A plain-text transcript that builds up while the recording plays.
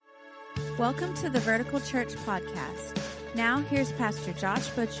Welcome to the Vertical Church Podcast. Now, here's Pastor Josh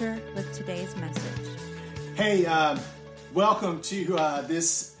Butcher with today's message. Hey, welcome to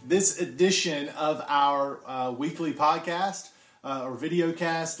this edition of our weekly podcast or video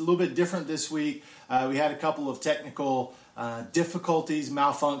cast. A little bit different this week. We had a couple of technical difficulties,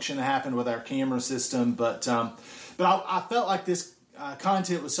 malfunction that happened with our camera system, but I felt like this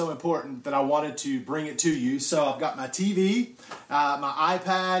content was so important that I wanted to bring it to you. So I've got my TV, my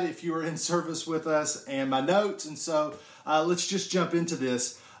iPad, if you were in service with us, and my notes. And so let's just jump into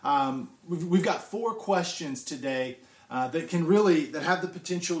this. We've got 4 questions today that have the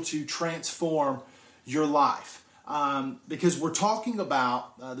potential to transform your life. Because we're talking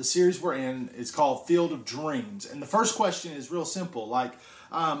about the series we're in is called Field of Dreams. And the first question is real simple, like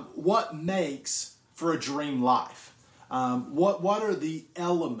what makes for a dream life? What are the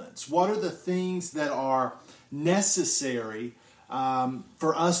elements? What are the things that are necessary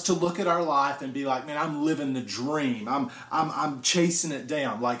for us to look at our life and be like, man, I'm living the dream. I'm chasing it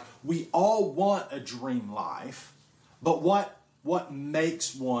down. Like, we all want a dream life, but what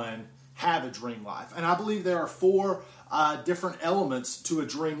makes one have a dream life? And I believe there are 4 different elements to a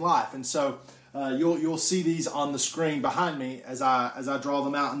dream life. And so you'll see these on the screen behind me as I draw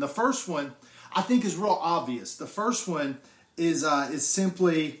them out. And the first one I think is real obvious. The first one is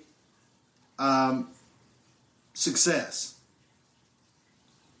simply success.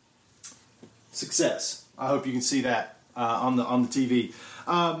 Success. I hope you can see that on the TV.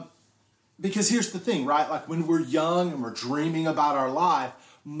 Because here's the thing, right? Like, when we're young and we're dreaming about our life,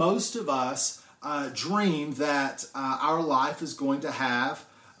 most of us dream that our life is going to have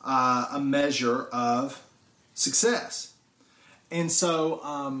a measure of success. And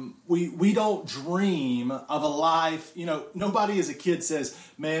so we don't dream of a life, nobody as a kid says,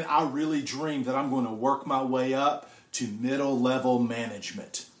 man, I really dream that I'm going to work my way up to middle level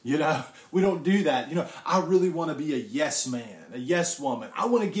management. We don't do that. I really want to be a yes man, a yes woman. I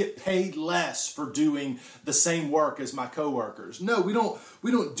want to get paid less for doing the same work as my coworkers. No, we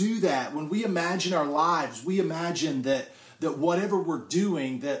don't do that. When we imagine our lives, we imagine that whatever we're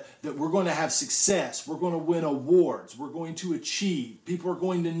doing, that we're going to have success, we're going to win awards, we're going to achieve, people are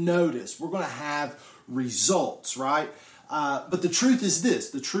going to notice, we're going to have results, right? But the truth is this,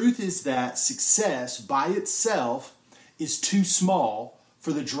 the truth is that success by itself is too small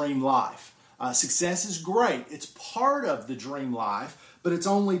for the dream life. Success is great, it's part of the dream life, but it's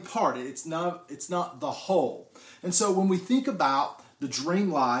only part, it's not the whole. And so when we think about the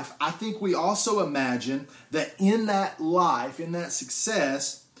dream life, I think we also imagine that in that life, in that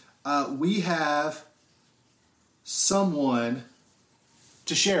success, we have someone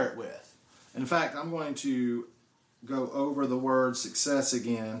to share it with. In fact, I'm going to go over the word success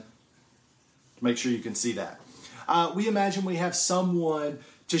again to make sure you can see that. We imagine we have someone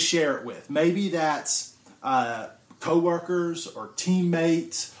to share it with. Maybe that's coworkers or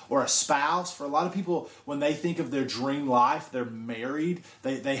teammates or a spouse. For a lot of people, when they think of their dream life, they're married.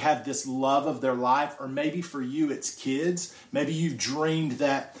 They have this love of their life. Or maybe for you, it's kids. Maybe you've dreamed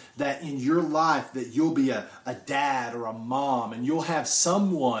that in your life that you'll be a dad or a mom, and you'll have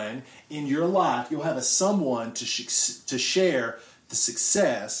someone in your life, you'll have someone to share the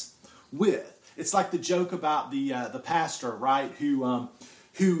success with. It's like the joke about the pastor, right, who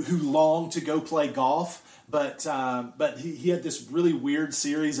longed to go play golf. But he had this really weird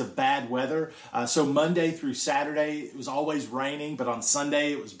series of bad weather. So Monday through Saturday, it was always raining, but on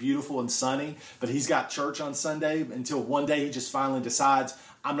Sunday it was beautiful and sunny. But he's got church on Sunday until one day he just finally decides,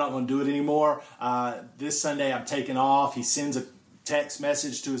 I'm not going to do it anymore. This Sunday I'm taking off. He sends a text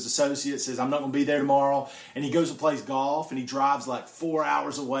message to his associate, says, I'm not going to be there tomorrow. And he goes and plays golf, and he drives like 4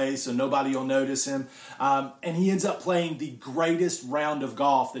 hours away so nobody will notice him. And he ends up playing the greatest round of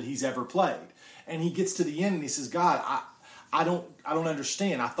golf that he's ever played. And he gets to the end and he says, God, I don't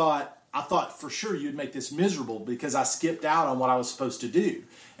understand. I thought for sure you'd make this miserable because I skipped out on what I was supposed to do.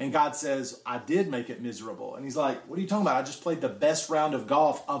 And God says, I did make it miserable. And he's like, what are you talking about? I just played the best round of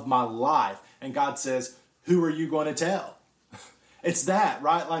golf of my life. And God says, who are you going to tell? It's that,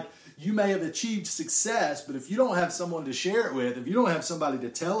 right? Like, you may have achieved success, but if you don't have someone to share it with, if you don't have somebody to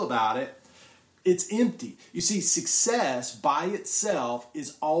tell about it, it's empty. You see, success by itself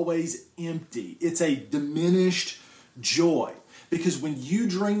is always empty. It's a diminished joy. Because when you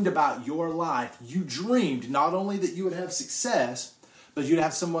dreamed about your life, you dreamed not only that you would have success, but you'd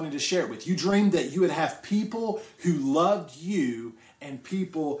have someone to share it with. You dreamed that you would have people who loved you and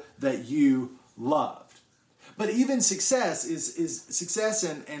people that you loved. But even success is success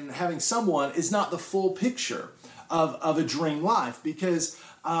and having someone is not the full picture of a dream life, because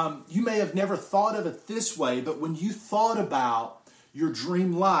you may have never thought of it this way, but when you thought about your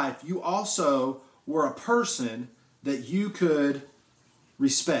dream life, you also were a person that you could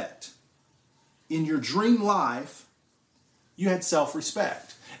respect. In your dream life, you had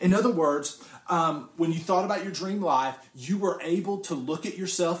self-respect. In other words, when you thought about your dream life, you were able to look at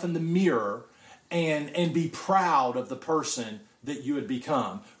yourself in the mirror and be proud of the person that you had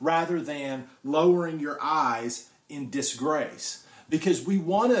become, rather than lowering your eyes in disgrace. Because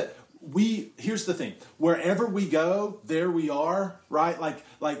here's the thing, wherever we go, there we are, right?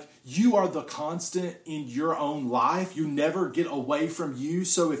 Like you are the constant in your own life. You never get away from you.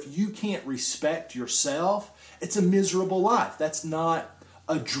 So if you can't respect yourself, it's a miserable life. That's not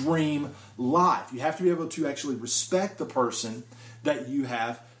a dream life. You have to be able to actually respect the person that you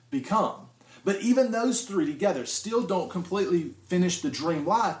have become. But even those three together still don't completely finish the dream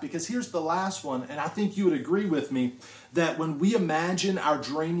life, because here's the last one, and I think you would agree with me that when we imagine our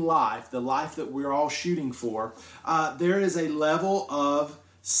dream life, the life that we're all shooting for, there is a level of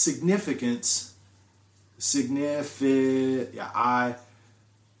significance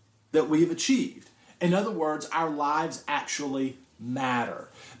that we have achieved. In other words, our lives actually matter.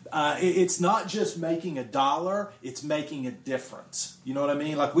 It's not just making $1, it's making a difference. You know what I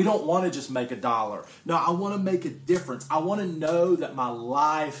mean? Like, we don't want to just make $1. No, I want to make a difference. I want to know that my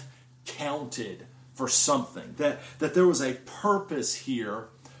life counted for something, that there was a purpose here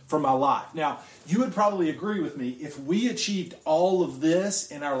for my life. Now, you would probably agree with me, if we achieved all of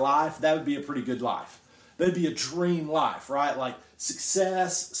this in our life, that would be a pretty good life. That'd be a dream life, right? Like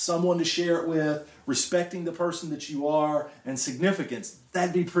success, someone to share it with, respecting the person that you are, and significance.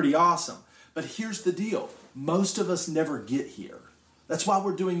 That'd be pretty awesome. But here's the deal. Most of us never get here. That's why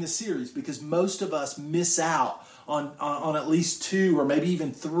we're doing this series, because most of us miss out on at least 2 or maybe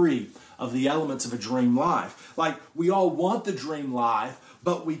even 3 of the elements of a dream life. Like, we all want the dream life,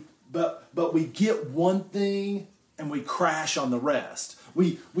 but we get one thing and we crash on the rest.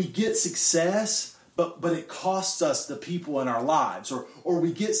 We get success, but it costs us the people in our lives, or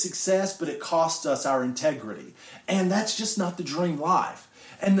we get success, but it costs us our integrity. And that's just not the dream life.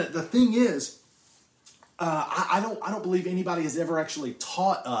 And the thing is, I don't believe anybody has ever actually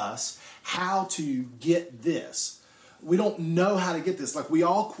taught us how to get this. We don't know how to get this. Like, we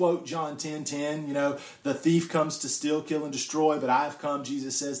all quote John 10:10, you know, the thief comes to steal, kill, and destroy, but I have come,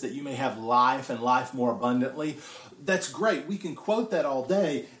 Jesus says, that you may have life and life more abundantly. That's great. We can quote that all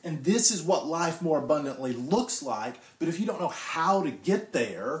day, and this is what life more abundantly looks like. But if you don't know how to get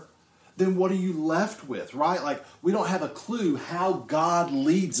there, then what are you left with, right? Like, we don't have a clue how God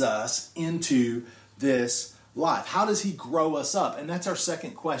leads us into this life. How does he grow us up? And that's our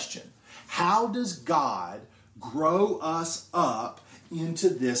second question. How does God grow us up into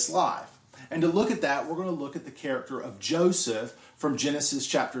this life? And to look at that, we're going to look at the character of Joseph from Genesis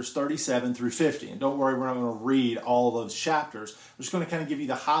chapters 37 through 50. And don't worry, we're not going to read all of those chapters. I'm just going to kind of give you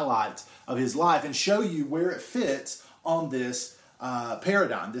the highlights of his life and show you where it fits on this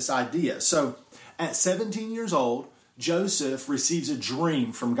paradigm, this idea. So at 17 years old, Joseph receives a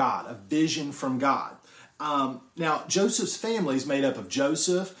dream from God, a vision from God. Now, Joseph's family is made up of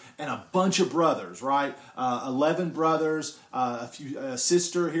Joseph and a bunch of brothers, right? 11 brothers, a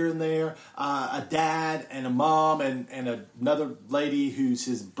sister here and there, a dad and a mom and another lady who's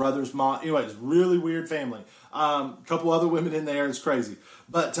his brother's mom. Anyway, it's a really weird family. A couple other women in there. It's crazy.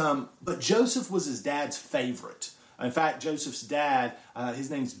 But Joseph was his dad's favorite. In fact, Joseph's dad,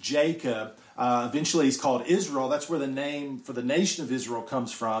 his name's Jacob. Eventually he's called Israel. That's where the name for the nation of Israel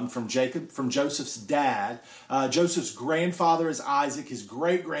comes from Jacob, from Joseph's dad. Joseph's grandfather is Isaac. His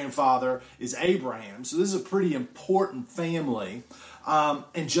great-grandfather is Abraham. So this is a pretty important family.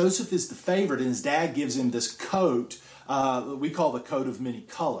 And Joseph is the favorite, and his dad gives him this coat we call the coat of many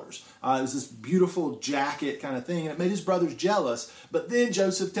colors. It was this beautiful jacket kind of thing, and it made his brothers jealous. But then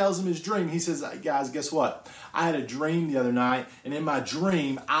Joseph tells them his dream. He says, guys, guess what? I had a dream the other night, and in my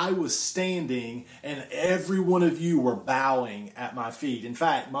dream, I was standing, and every one of you were bowing at my feet. In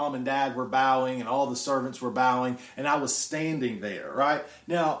fact, mom and dad were bowing, and all the servants were bowing, and I was standing there, right?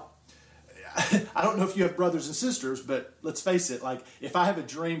 Now, I don't know if you have brothers and sisters, but let's face it, like if I have a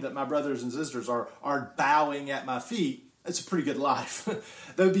dream that my brothers and sisters are bowing at my feet, it's a pretty good life.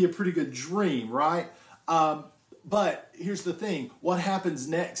 That would be a pretty good dream, right? But here's the thing. What happens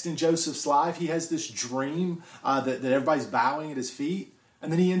next in Joseph's life? He has this dream that everybody's bowing at his feet,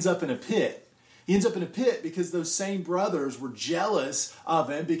 and then he ends up in a pit. He ends up in a pit because those same brothers were jealous of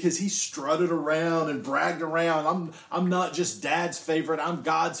him because he strutted around and bragged around. I'm not just dad's favorite, I'm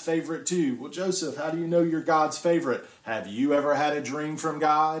God's favorite too. Well, Joseph, how do you know you're God's favorite? Have you ever had a dream from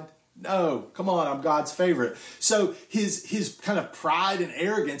God? No, come on, I'm God's favorite. So his kind of pride and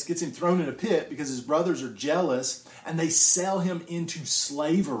arrogance gets him thrown in a pit because his brothers are jealous and they sell him into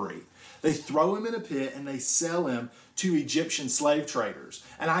slavery. They throw him in a pit and they sell him to Egyptian slave traders.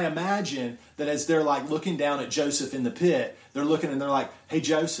 And I imagine that as they're like looking down at Joseph in the pit, they're looking and they're like, hey,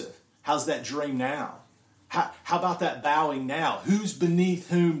 Joseph, how's that dream now? How about that bowing now? Who's beneath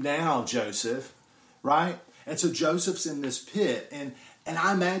whom now, Joseph? Right? And so Joseph's in this pit, and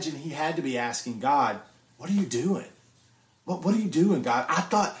I imagine he had to be asking God, what are you doing? What are you doing, God? I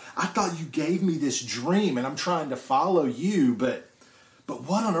thought you gave me this dream, and I'm trying to follow you, but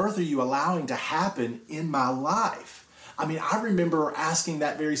what on earth are you allowing to happen in my life? I mean, I remember asking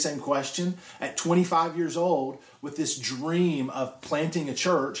that very same question at 25 years old with this dream of planting a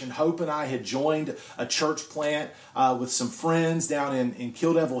church, and Hope and I had joined a church plant with some friends down in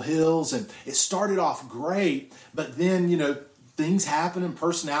Kill Devil Hills, and it started off great, but then, things happened and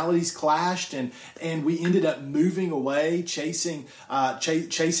personalities clashed, and we ended up moving away, chasing,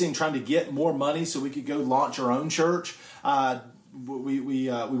 trying to get more money so we could go launch our own church. We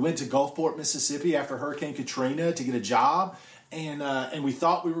went to Gulfport, Mississippi after Hurricane Katrina to get a job, and we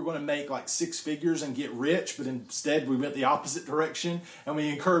thought we were going to make like six figures and get rich, but instead we went the opposite direction, and we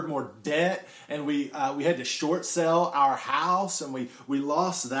incurred more debt, and we had to short sell our house, and we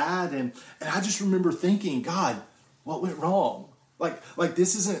lost that, and I just remember thinking, God, what went wrong? Like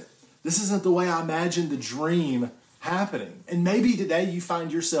this isn't the way I imagined the dream happening. And maybe today you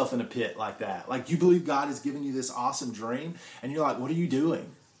find yourself in a pit like that. Like you believe God has given you this awesome dream, and you're like, what are you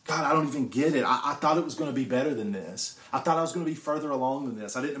doing? God, I don't even get it. I thought it was going to be better than this. I thought I was going to be further along than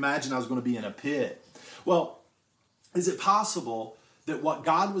this. I didn't imagine I was going to be in a pit. Well, is it possible that what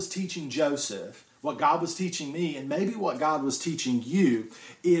God was teaching Joseph, what God was teaching me, and maybe what God was teaching you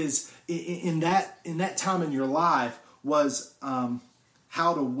is in that time in your life was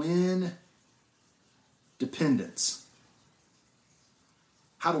how to win dependence.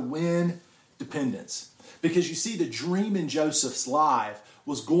 How to win dependence. Because you see, the dream in Joseph's life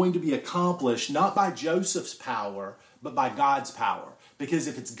was going to be accomplished not by Joseph's power, but by God's power. Because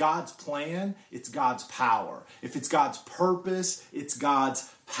if it's God's plan, it's God's power. If it's God's purpose, it's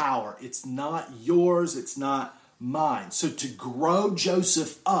God's power. It's not yours, it's not mine. So to grow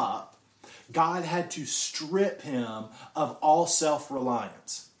Joseph up, God had to strip him of all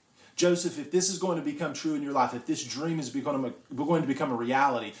self-reliance. Joseph, if this is going to become true in your life, if this dream is going to become a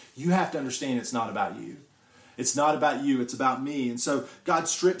reality, you have to understand it's not about you. It's not about you, it's about me. And so God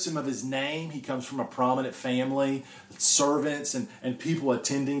strips him of his name. He comes from a prominent family, servants and people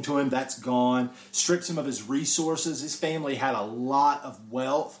attending to him. That's gone. Strips him of his resources. His family had a lot of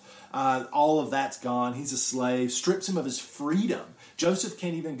wealth. All of that's gone. He's a slave. Strips him of his freedom. Joseph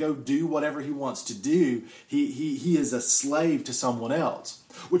can't even go do whatever he wants to do. He is a slave to someone else.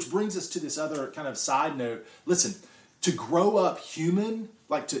 Which brings us to this other kind of side note. Listen, to grow up human,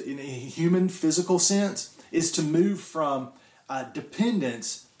 in a human physical sense, is to move from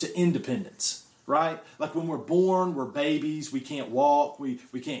dependence to independence, right? Like when we're born, we're babies, we can't walk, we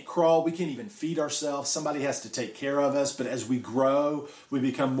can't crawl, we can't even feed ourselves. Somebody has to take care of us. But as we grow, we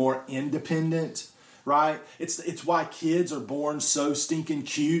become more independent, right? It's why kids are born so stinking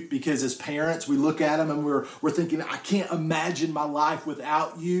cute, because as parents, we look at them and we're thinking, I can't imagine my life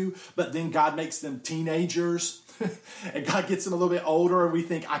without you. But then God makes them teenagers. And God gets them a little bit older, and we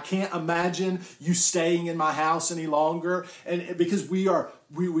think, I can't imagine you staying in my house any longer. And because we are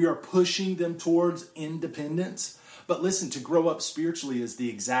pushing them towards independence. But listen, to grow up spiritually is the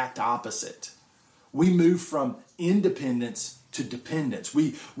exact opposite. We move from independence to dependence.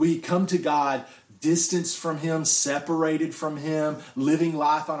 We come to God distanced from him, separated from him, living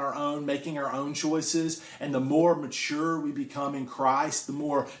life on our own, making our own choices. And the more mature we become in Christ, the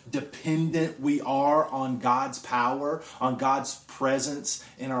more dependent we are on God's power, on God's presence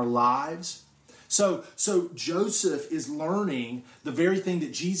in our lives. So Joseph is learning the very thing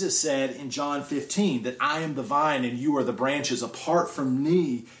that Jesus said in John 15, that I am the vine and you are the branches. Apart from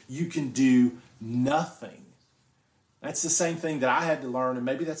me, you can do nothing. That's the same thing that I had to learn, and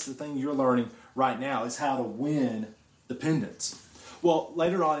maybe that's the thing you're learning right now, is how to win dependence. Well,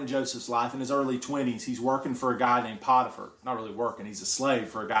 later on in Joseph's life, in his early 20s, he's working for a guy named Potiphar. Not really working, he's a slave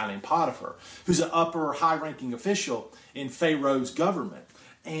for a guy named Potiphar, who's an upper high-ranking official in Pharaoh's government.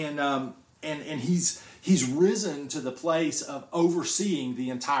 And he's risen to the place of overseeing the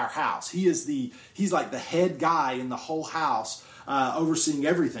entire house. He's like the head guy in the whole house, overseeing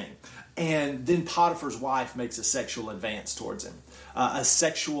everything. And then Potiphar's wife makes a sexual advance towards him, a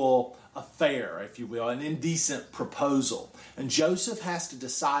sexual affair, if you will, an indecent proposal. And Joseph has to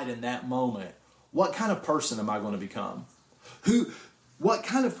decide in that moment, what kind of person am I going to become? what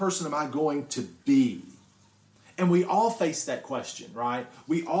kind of person am I going to be? And we all face that question, right?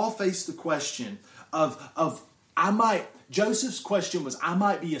 We all face the question of Joseph's question was, I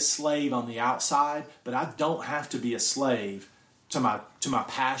might be a slave on the outside, but I don't have to be a slave to my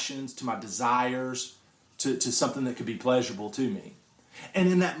passions, to my desires, to something that could be pleasurable to me.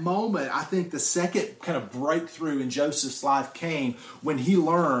 And in that moment, I think the second kind of breakthrough in Joseph's life came when he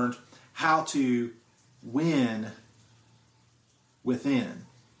learned how to win within.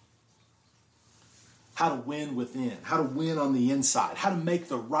 How to win within, how to win on the inside, how to make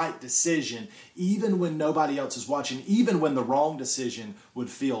the right decision even when nobody else is watching, even when the wrong decision would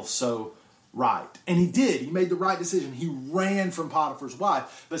feel so right. And he did. He made the right decision. He ran from Potiphar's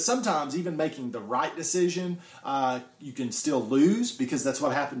wife. But sometimes even making the right decision, you can still lose, because that's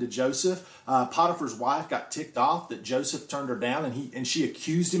what happened to Joseph. Potiphar's wife got ticked off that Joseph turned her down, and she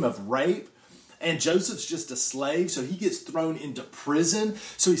accused him of rape. And Joseph's just a slave, so he gets thrown into prison.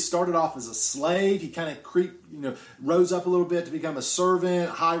 So he started off as a slave. He kind of rose up a little bit to become a servant,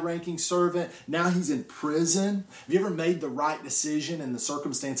 high-ranking servant. Now he's in prison. Have you ever made the right decision and the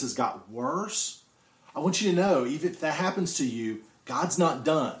circumstances got worse? I want you to know, even if that happens to you, God's not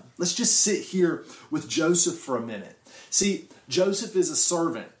done. Let's just sit here with Joseph for a minute. See, Joseph is a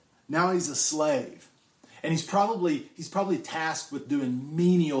servant. Now he's a slave. And he's probably tasked with doing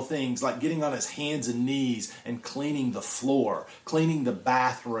menial things like getting on his hands and knees and cleaning the floor, cleaning the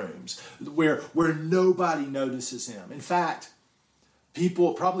bathrooms, where nobody notices him. In fact,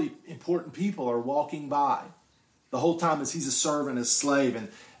 probably important people are walking by the whole time as he's a servant, a slave, and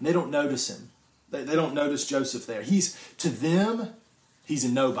they don't notice him. They don't notice Joseph there. To them, he's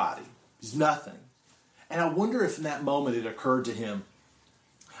a nobody. He's nothing. And I wonder if in that moment it occurred to him,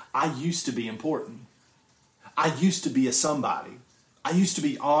 I used to be important. I used to be a somebody. I used to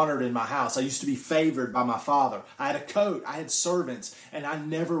be honored in my house. I used to be favored by my father. I had a coat. I had servants. And I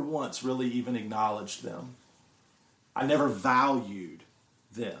never once really even acknowledged them. I never valued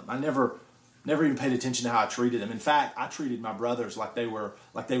them. I never even paid attention to how I treated them. In fact, I treated my brothers like they were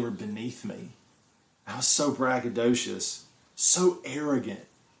beneath me. I was so braggadocious, so arrogant.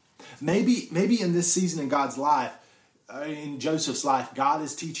 Maybe in this season in God's life, in Joseph's life, God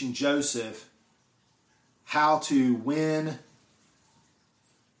is teaching Joseph how to win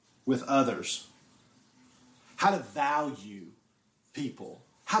with others, how to value people,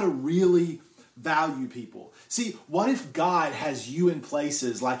 how to really value people. See, what if God has you in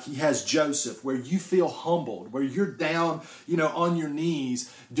places like he has Joseph, where you feel humbled, where you're down, on your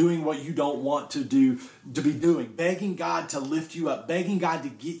knees doing what you don't want to be doing, begging God to lift you up, begging God to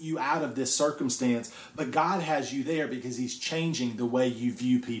get you out of this circumstance, but God has you there because he's changing the way you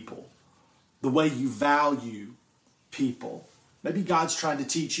view people, the way you value people. Maybe God's trying to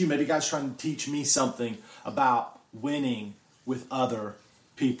teach you, maybe God's trying to teach me something about winning with other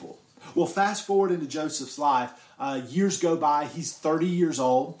people. Well, fast forward into Joseph's life. Years go by. He's 30 years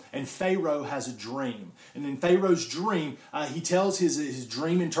old, and Pharaoh has a dream. And in Pharaoh's dream, he tells his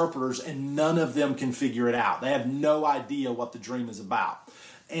dream interpreters, and none of them can figure it out. They have no idea what the dream is about.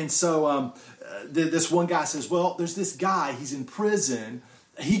 And so this one guy says, well, there's this guy. He's in prison.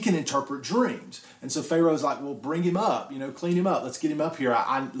 He can interpret dreams. And so Pharaoh's like, well, bring him up, clean him up. Let's get him up here.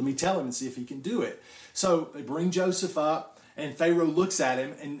 Let me tell him and see if he can do it. So they bring Joseph up, and Pharaoh looks at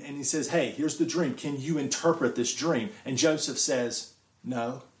him and he says, hey, here's the dream. Can you interpret this dream? And Joseph says,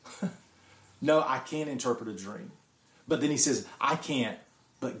 no, no, I can't interpret a dream. But then he says, I can't,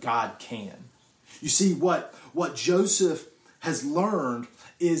 but God can. You see, what Joseph has learned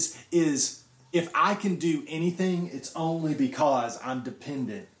is if I can do anything, it's only because I'm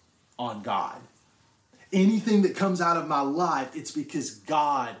dependent on God. Anything that comes out of my life, it's because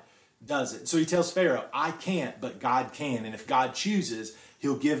God does it. So he tells Pharaoh, I can't, but God can. And if God chooses,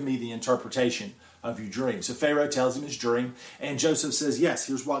 he'll give me the interpretation of your dream. So Pharaoh tells him his dream, and Joseph says, yes,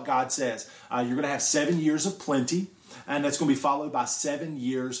 here's what God says. You're going to have 7 years of plenty, and that's going to be followed by 7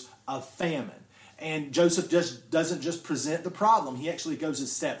 years of famine. And Joseph doesn't just present the problem. He actually goes a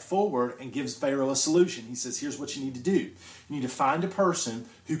step forward and gives Pharaoh a solution. He says, here's what you need to do. You need to find a person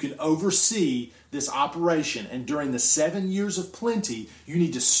who can oversee this operation. And during the 7 years of plenty, you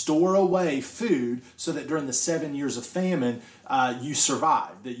need to store away food so that during the 7 years of famine, you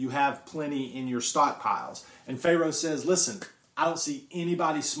survive, that you have plenty in your stockpiles. And Pharaoh says, listen, I don't see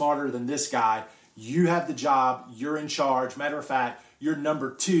anybody smarter than this guy. You have the job. You're in charge. Matter of fact, you're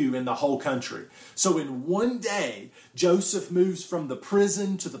number 2 in the whole country. So in one day, Joseph moves from the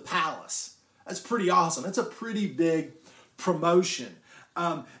prison to the palace. That's pretty awesome. That's a pretty big promotion.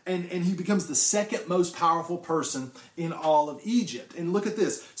 And he becomes the second most powerful person in all of Egypt. And look at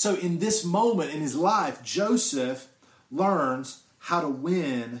this. So in this moment in his life, Joseph learns how to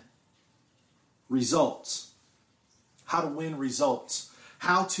win results. How to win results.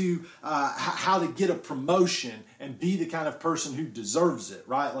 How to get a promotion and be the kind of person who deserves it,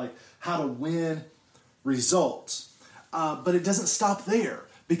 right? Like how to win results. But it doesn't stop there.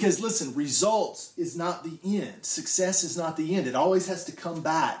 Because listen, results is not the end. Success is not the end. It always has to come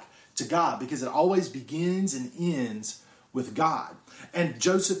back to God because it always begins and ends with God. And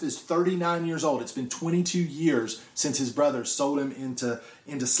Joseph is 39 years old. It's been 22 years since his brothers sold him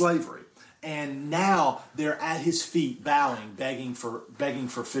into slavery. And now they're at his feet bowing, begging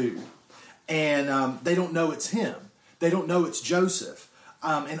for food. And they don't know it's him. They don't know it's Joseph.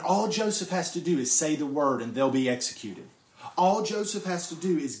 And all Joseph has to do is say the word and they'll be executed. All Joseph has to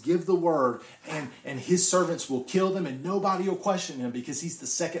do is give the word and his servants will kill them and nobody will question him because he's the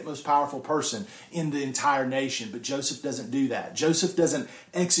second most powerful person in the entire nation. But Joseph doesn't do that. Joseph doesn't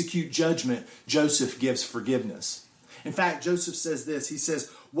execute judgment. Joseph gives forgiveness. In fact, Joseph says this. He says,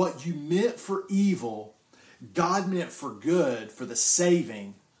 what you meant for evil, God meant for good for the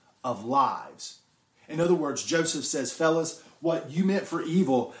saving of lives. In other words, Joseph says, fellas, what you meant for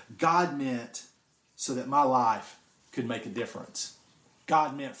evil, God meant so that my life could make a difference.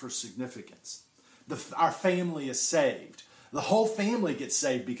 God meant for significance. Our family is saved. The whole family gets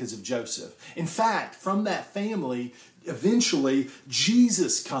saved because of Joseph. In fact, from that family, eventually,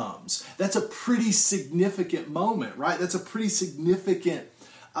 Jesus comes. That's a pretty significant moment, right? That's a pretty significant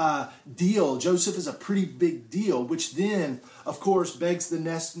deal. Joseph is a pretty big deal, which then, of course, begs the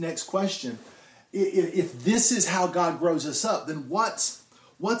next question. If this is how God grows us up, then what's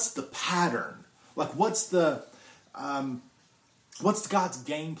the pattern? Like, what's God's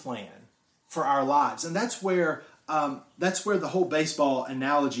game plan for our lives? And that's where the whole baseball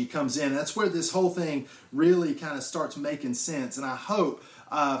analogy comes in. That's where this whole thing really kind of starts making sense. And I hope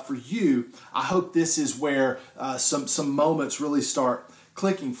for you, I hope this is where some moments really start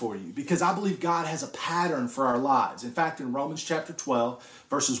clicking for you, because I believe God has a pattern for our lives. In fact, in Romans chapter 12,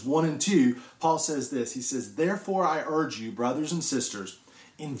 verses 1 and 2, Paul says this. He says, therefore I urge you, brothers and sisters,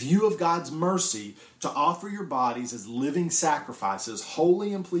 in view of God's mercy, to offer your bodies as living sacrifices,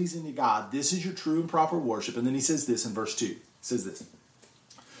 holy and pleasing to God. This is your true and proper worship. And then he says this in verse 2. He says this.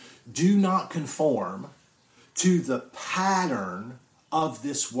 Do not conform to the pattern of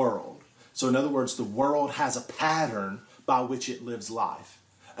this world. So in other words, the world has a pattern by which it lives life,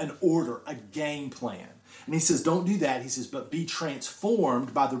 an order, a game plan. And he says, don't do that. He says, but be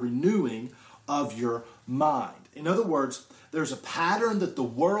transformed by the renewing of your mind. In other words, there's a pattern that the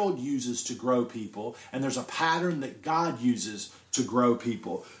world uses to grow people, and there's a pattern that God uses to grow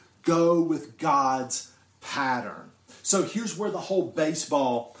people. Go with God's pattern. So here's where the whole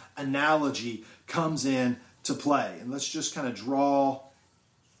baseball analogy comes in to play. And let's just kind of draw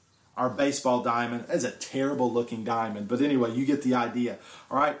our baseball diamond. It's a terrible looking diamond, but anyway, you get the idea.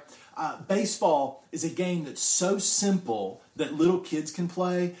 All right. Baseball is a game that's so simple that little kids can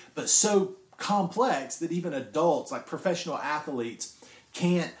play, but so complex that even adults, like professional athletes,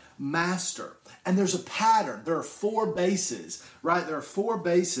 can't master. And there's a pattern. There are 4 bases, right? There are 4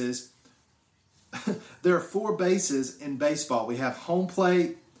 bases. There are 4 bases in baseball. We have home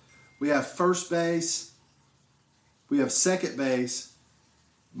plate, we have first base, we have second base,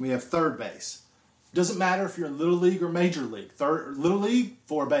 we have third base. Doesn't matter if you're in Little League or Major League. Little League,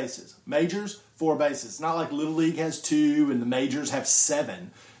 4 bases. Majors, 4 bases. It's not like Little League has 2 and the majors have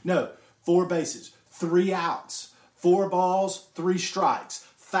 7. No, 4 bases, 3 outs, 4 balls, 3 strikes.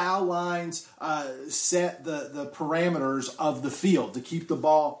 Foul lines set the parameters of the field to keep the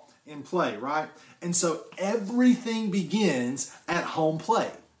ball in play, right? And so everything begins at home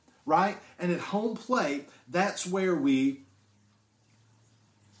plate, right? And at home plate, that's where we...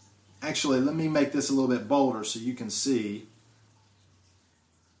 Actually, let me make this a little bit bolder so you can see.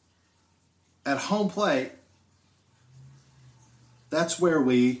 At home plate, that's where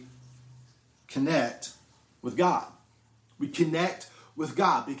we connect with God. We connect with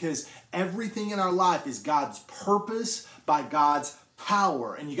God because everything in our life is God's purpose by God's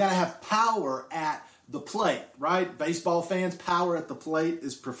power. And you got to have power at the plate, right? Baseball fans, power at the plate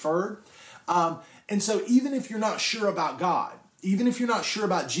is preferred. And so even if you're not sure about God, even if you're not sure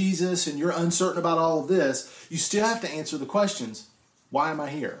about Jesus and you're uncertain about all of this, you still have to answer the questions. Why am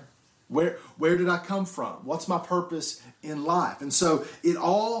I here? Where did I come from? What's my purpose in life? And so it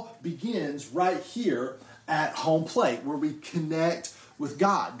all begins right here at home plate where we connect with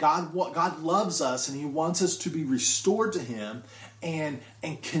God. God loves us and he wants us to be restored to him and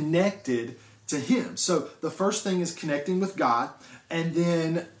connected to him. So the first thing is connecting with God, and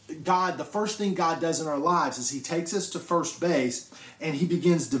then the first thing God does in our lives is he takes us to first base and he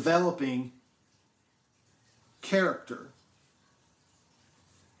begins developing character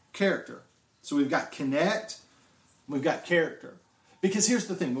character. So we've got connect, we've got character. Because here's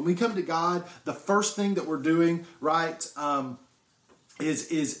the thing, when we come to God, the first thing that we're doing, right,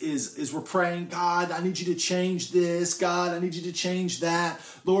 is we're praying, God, I need you to change this. God, I need you to change that.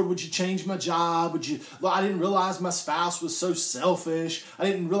 Lord, would you change my job? Lord, I didn't realize my spouse was so selfish. I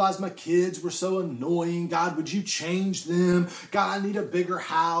didn't realize my kids were so annoying. God, would you change them? God, I need a bigger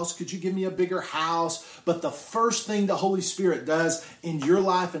house. Could you give me a bigger house? But the first thing the Holy Spirit does in your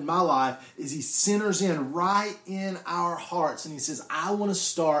life and my life is he centers in right in our hearts. And he says, I want to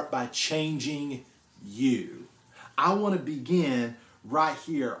start by changing you. I want to begin right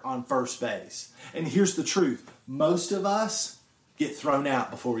here on first base. And here's the truth. Most of us get thrown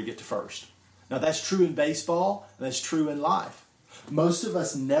out before we get to first. Now that's true in baseball, and that's true in life. Most of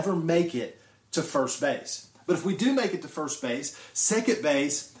us never make it to first base. But if we do make it to first base, second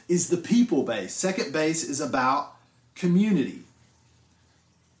base is the people base. Second base is about community.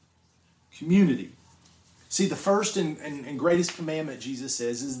 Community. See, the first and greatest commandment, Jesus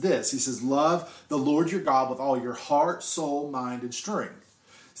says, is this. He says, love the Lord your God with all your heart, soul, mind, and strength.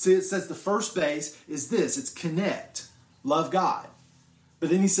 See, it says the first base is this. It's connect. Love God.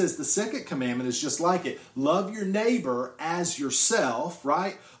 But then he says the second commandment is just like it. Love your neighbor as yourself,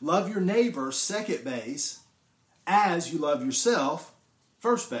 right? Love your neighbor, second base, as you love yourself,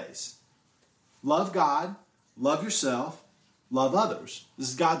 first base. Love God, love yourself, love others. This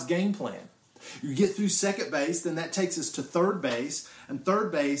is God's game plan. You get through second base, then that takes us to third base, and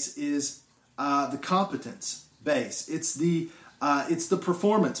third base is the competence base. It's the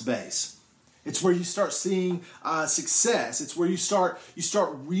performance base. It's where you start seeing success. It's where you start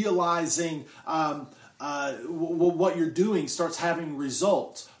realizing what you're doing starts having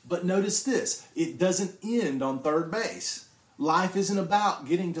results. But notice this: it doesn't end on third base. Life isn't about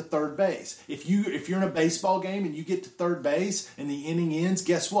getting to third base. If you're in a baseball game and you get to third base and the inning ends,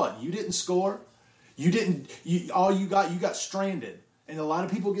 guess what? You didn't score. You got stranded. And a lot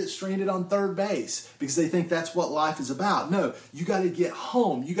of people get stranded on third base because they think that's what life is about. No, you got to get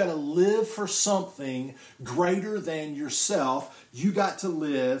home. You got to live for something greater than yourself. You got to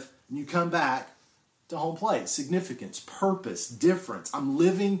live, and you come back to home plate. Significance, purpose, difference. I'm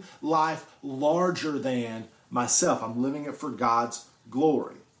living life larger than myself. I'm living it for God's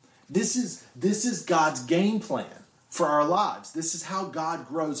glory. This is God's game plan for our lives. This is how God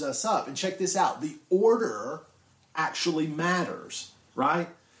grows us up. And check this out. The order actually matters, right?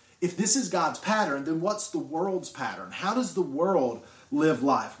 If this is God's pattern, then what's the world's pattern? How does the world live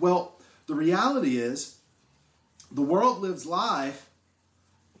life? Well, the reality is the world lives life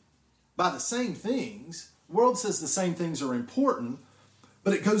by the same things. The world says the same things are important,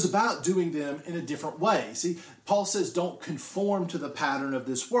 but it goes about doing them in a different way. See, Paul says don't conform to the pattern of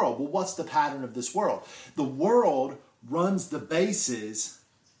this world. Well, what's the pattern of this world? The world runs the bases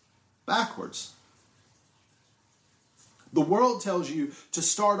backwards. The world tells you to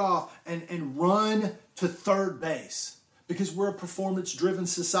start off and run to third base because we're a performance-driven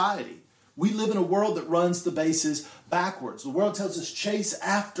society. We live in a world that runs the bases backwards. The world tells us chase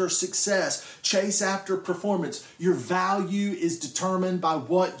after success, chase after performance. Your value is determined by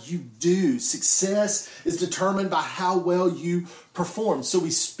what you do. Success is determined by how well you perform. So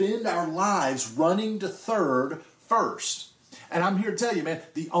we spend our lives running to third first. And I'm here to tell you, man,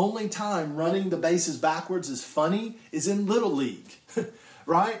 the only time running the bases backwards is funny is in Little League,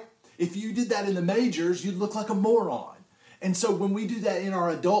 right? If you did that in the majors, you'd look like a moron. And so when we do that in our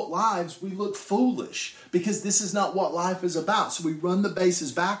adult lives, we look foolish because this is not what life is about. So we run the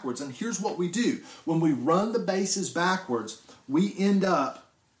bases backwards. And here's what we do. When we run the bases backwards, we end up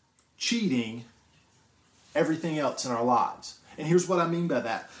cheating everything else in our lives. And here's what I mean by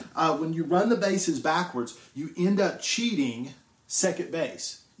that. When you run the bases backwards, you end up cheating second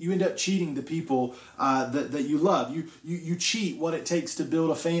base. You end up cheating the people that you love. You cheat what it takes to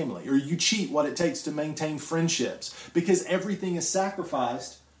build a family, or you cheat what it takes to maintain friendships, because everything is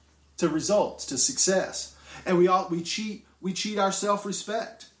sacrificed to results, to success. And we cheat our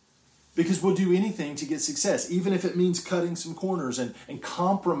self-respect because we'll do anything to get success, even if it means cutting some corners and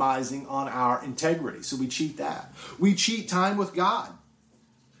compromising on our integrity. So we cheat that. We cheat time with God.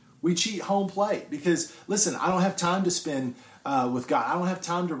 We cheat home plate because, listen, I don't have time to spend with God. I don't have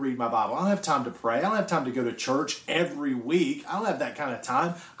time to read my Bible. I don't have time to pray. I don't have time to go to church every week. I don't have that kind of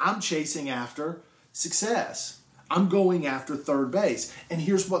time. I'm chasing after success. I'm going after third base. And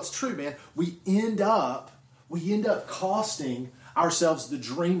here's what's true, man. We end up costing ourselves the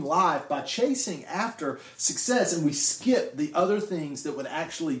dream life by chasing after success, and we skip the other things that would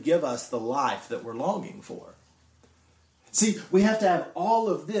actually give us the life that we're longing for. See, we have to have all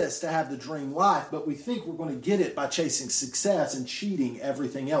of this to have the dream life, but we think we're going to get it by chasing success and cheating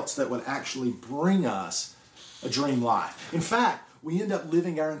everything else that would actually bring us a dream life. In fact, we end up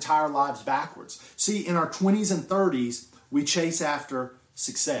living our entire lives backwards. See, in our 20s and 30s, we chase after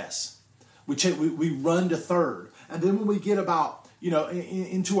success. We run to third. And then when we get about,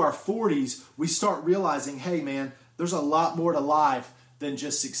 into our 40s, we start realizing, hey, man, there's a lot more to life than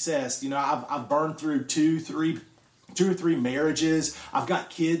just success. I've burned through two or three marriages. I've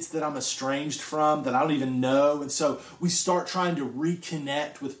got kids that I'm estranged from that I don't even know. And so we start trying to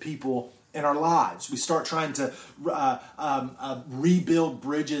reconnect with people in our lives. We start trying to rebuild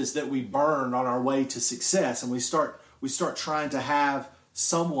bridges that we burned on our way to success. And we start trying to have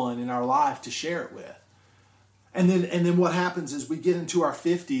someone in our life to share it with. And then what happens is we get into our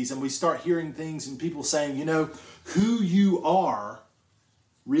 50s and we start hearing things and people saying, who you are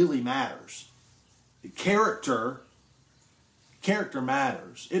really matters. Character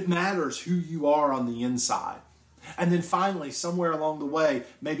matters. It matters who you are on the inside. And then finally, somewhere along the way,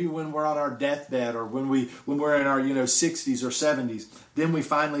 maybe when we're on our deathbed or when we're in our 60s or 70s, then we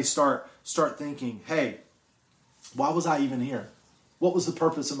finally start thinking, hey, why was I even here? What was the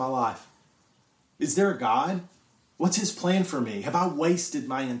purpose of my life? Is there a God? What's his plan for me? Have I wasted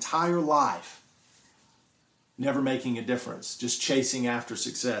my entire life never making a difference, just chasing after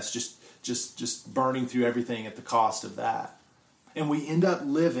success, just burning through everything at the cost of that? And we end up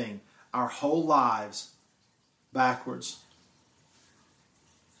living our whole lives backwards.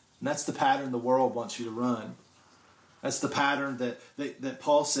 And that's the pattern the world wants you to run. That's the pattern that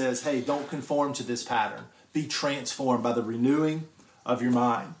Paul says, hey, don't conform to this pattern. Be transformed by the renewing of your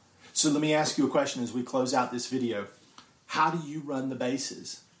mind. So let me ask you a question as we close out this video. How do you run the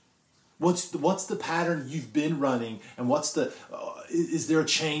bases? What's the pattern you've been running, and is there a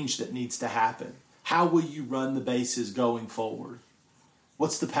change that needs to happen? How will you run the bases going forward?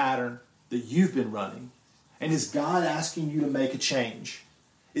 What's the pattern that you've been running? And is God asking you to make a change?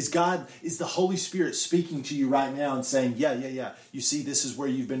 Is the Holy Spirit speaking to you right now and saying, yeah, you see, this is where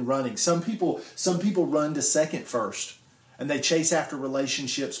you've been running. Some people run to second first, and they chase after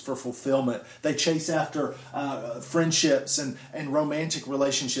relationships for fulfillment. They chase after friendships and romantic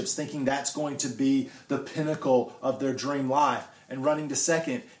relationships, thinking that's going to be the pinnacle of their dream life. And running to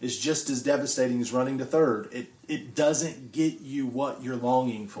second is just as devastating as running to third. It doesn't get you what you're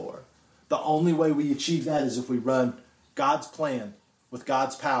longing for. The only way we achieve that is if we run God's plan with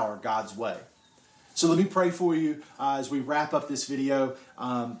God's power, God's way. So let me pray for you as we wrap up this video,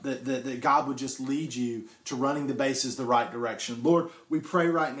 that God would just lead you to running the bases the right direction. Lord, we pray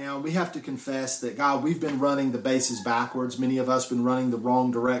right now, we have to confess that, God, we've been running the bases backwards. Many of us have been running the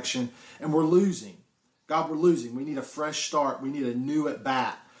wrong direction, and we're losing. God, we're losing. We need a fresh start. We need a new at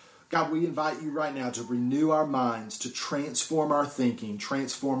bat. God, we invite you right now to renew our minds, to transform our thinking,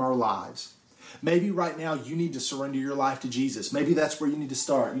 transform our lives. Maybe right now you need to surrender your life to Jesus. Maybe that's where you need to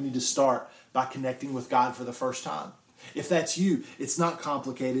start. You need to start by connecting with God for the first time. If that's you, it's not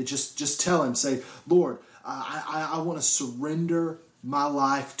complicated. Just tell him, say, Lord, I want to surrender my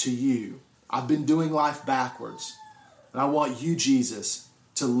life to you. I've been doing life backwards, and I want you, Jesus,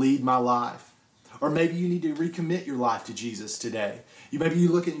 to lead my life. Or maybe you need to recommit your life to Jesus today. Maybe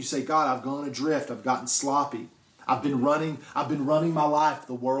you look at it and you say, God, I've gone adrift. I've gotten sloppy. I've been running my life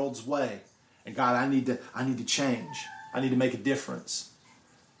the world's way. And God, I need to change. I need to make a difference.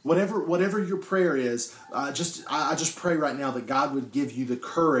 Whatever your prayer is, I just pray right now that God would give you the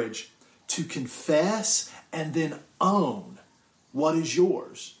courage to confess and then own what is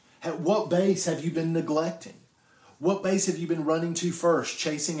yours. What base have you been neglecting? What base have you been running to first,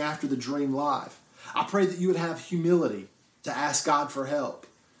 chasing after the dream life? I pray that you would have humility to ask God for help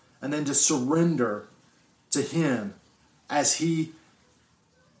and then to surrender to him as he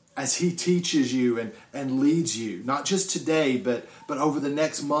teaches you and leads you, not just today, but over the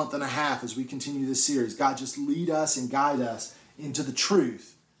next month and a half as we continue this series. God, just lead us and guide us into the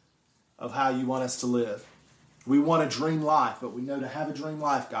truth of how you want us to live. We want a dream life, but we know to have a dream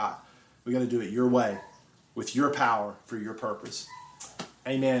life, God, we got to do it your way, with your power, for your purpose.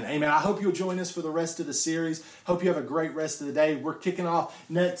 Amen. Amen. I hope you'll join us for the rest of the series. Hope you have a great rest of the day. We're kicking off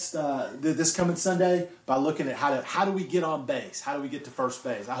this coming Sunday by looking at how do we get on base? How do we get to first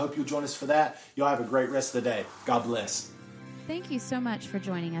base? I hope you'll join us for that. You'll have a great rest of the day. God bless. Thank you so much for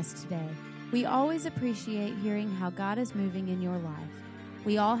joining us today. We always appreciate hearing how God is moving in your life.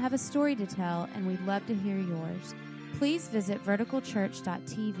 We all have a story to tell, and we'd love to hear yours. Please visit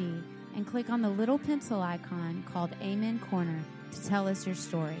verticalchurch.tv and click on the little pencil icon called Amen Corner to tell us your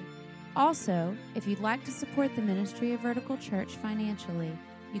story. Also, if you'd like to support the ministry of Vertical Church financially,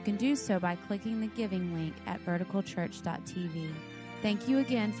 you can do so by clicking the giving link at verticalchurch.tv. Thank you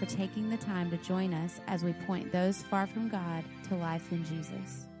again for taking the time to join us as we point those far from God to life in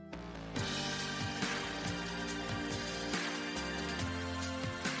Jesus.